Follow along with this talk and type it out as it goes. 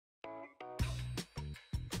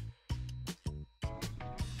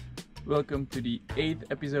welcome to the 8th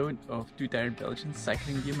episode of Two Tired Belgians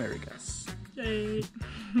Cycling the Americas. Yay!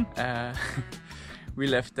 We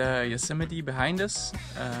left Yosemite behind us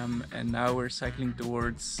and now we're cycling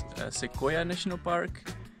towards Sequoia National Park,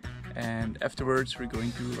 and afterwards we're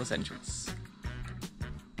going to Los Angeles.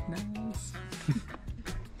 Nice!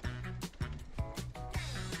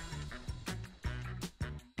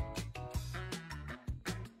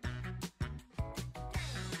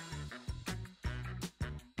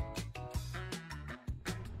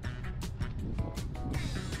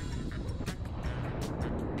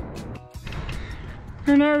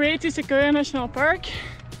 We're on our way to Sequoia National Park.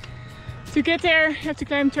 To get there, you have to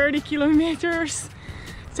climb 30 kilometers.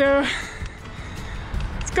 So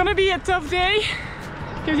it's gonna be a tough day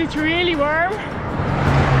because it's really warm.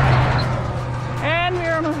 And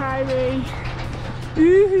we're on a highway.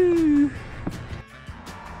 Woohoo!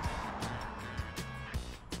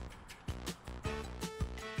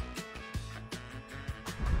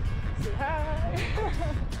 Say hi!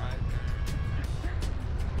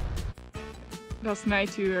 Last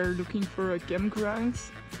night we were looking for a campground,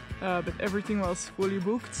 but everything was fully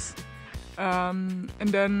booked. And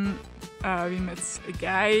then we met a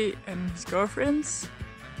guy and his girlfriends,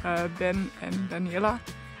 Ben and Daniela,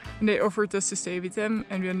 and they offered us to stay with them,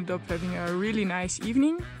 and we ended up having a really nice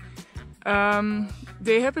evening.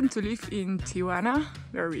 They happen to live in Tijuana,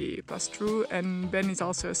 where we passed through, and Ben is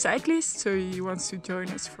also a cyclist, so he wants to join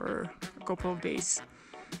us for a couple of days.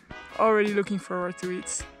 Already looking forward to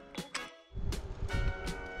it.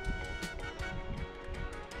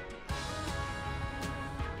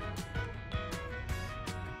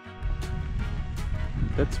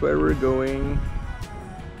 That's where we're going.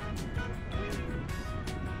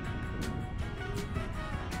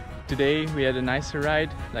 Today we had a nicer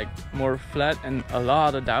ride, like more flat and a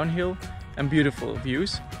lot of downhill and beautiful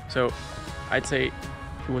views. So I'd say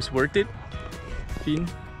it was worth it. Fien,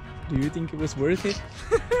 do you think it was worth it?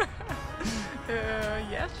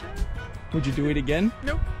 Yeah, sure. Would you do it again?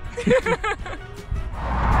 Nope.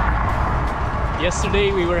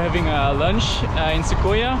 Yesterday we were having a lunch in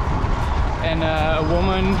Sequoia, and a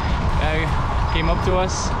woman came up to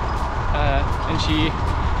us and she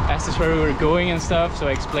asked us where we were going and stuff, so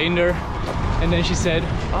I explained her, and then she said,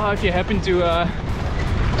 oh, if you happen to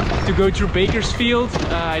go through Bakersfield,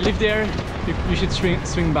 I live there, you should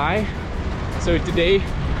swing by. So today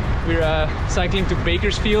we're cycling to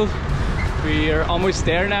Bakersfield. We are almost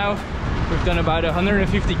there now. We've done about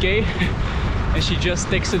 150k and she just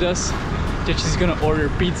texted us that she's gonna order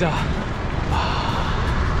pizza.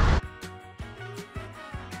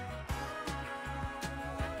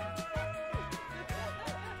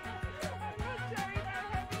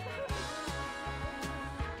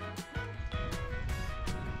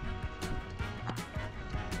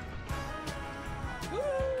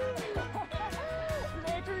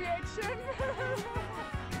 Late reaction.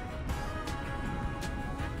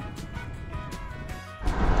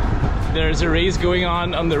 There's a race going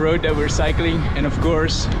on the road that we're cycling, and of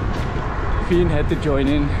course Fien had to join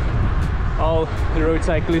in. All the road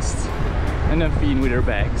cyclists and then Fien with her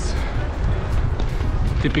bags.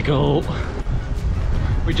 Typical.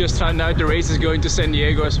 We just found out the race is going to San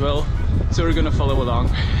Diego as well, so we're gonna follow along.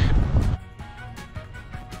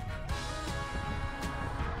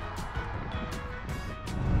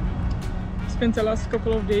 Spent the last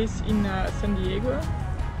couple of days in San Diego.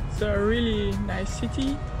 It's a really nice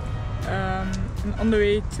city. And on the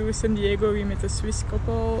way to San Diego we met a Swiss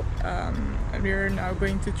couple, and we are now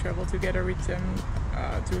going to travel together with them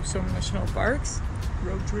to some national parks.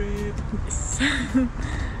 Road trip. Yes.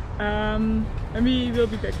 And we will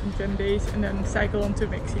be back in 10 days and then cycle on to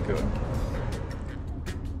Mexico.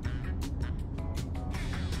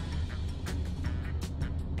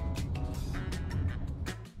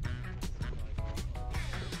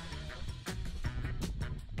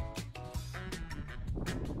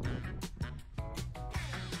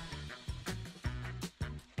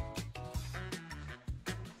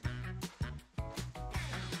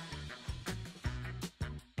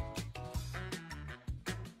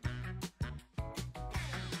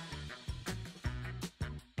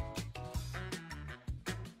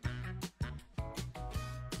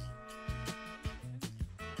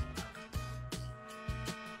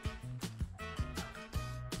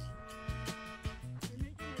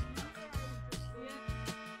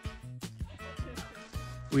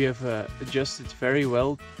 We have adjusted very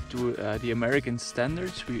well to the American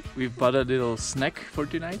standards. We've bought a little snack for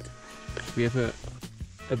tonight. We have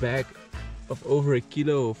a bag of over a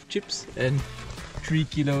kilo of chips and 3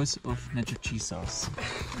 kilos of nacho cheese sauce.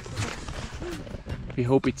 We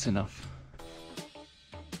hope it's enough.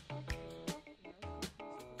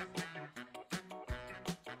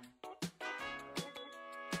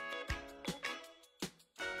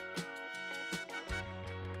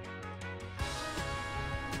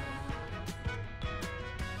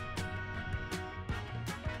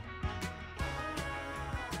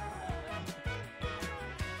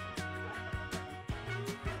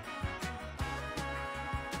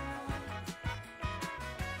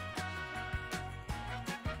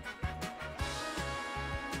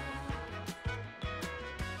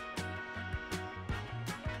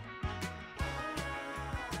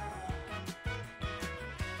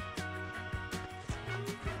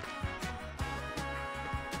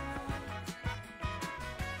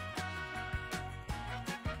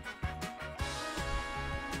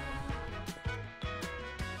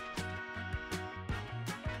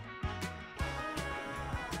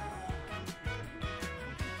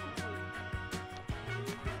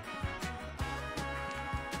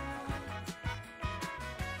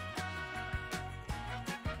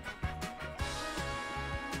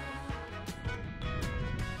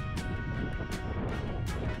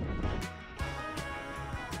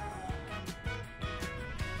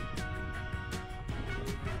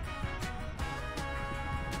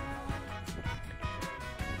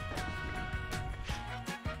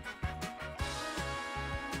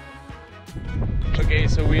 Okay,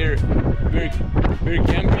 so we're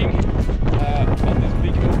camping on this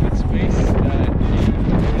big open space in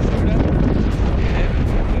Arizona, and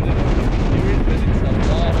it's a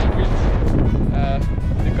lot of wind.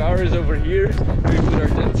 The car is over here. We put our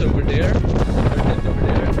tents over there,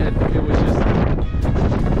 and it was just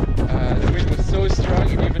the wind was so strong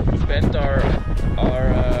it even bent our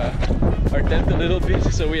tent a little bit,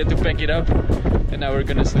 so we had to pack it up, and now we're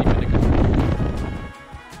gonna sleep in the car.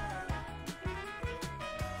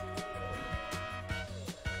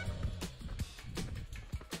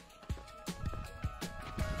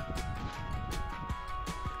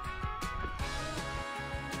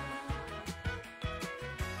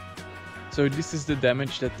 So this is the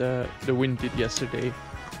damage that the wind did yesterday.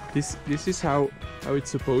 This is how it's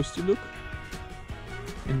supposed to look,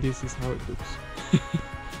 and this is how it looks.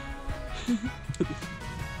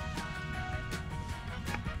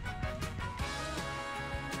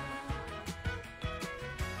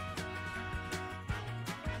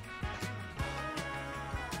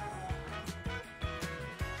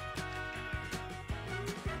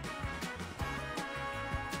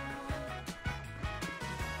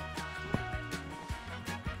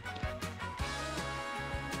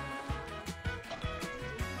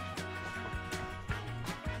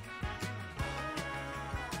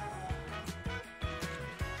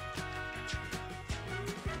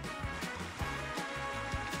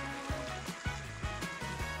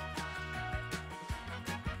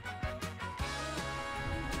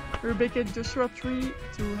 We're back at Joshua Tree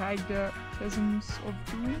to hike the chasms of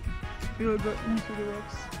doom. We will go into the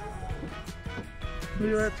rocks.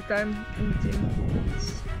 We will have to climb in between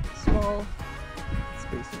these small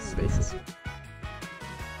spaces.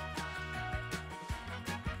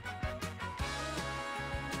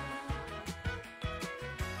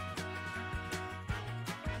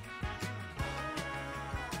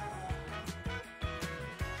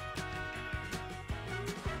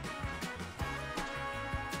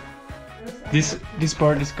 This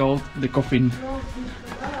part is called the coffin.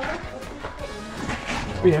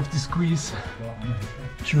 We have to squeeze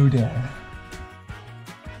through there.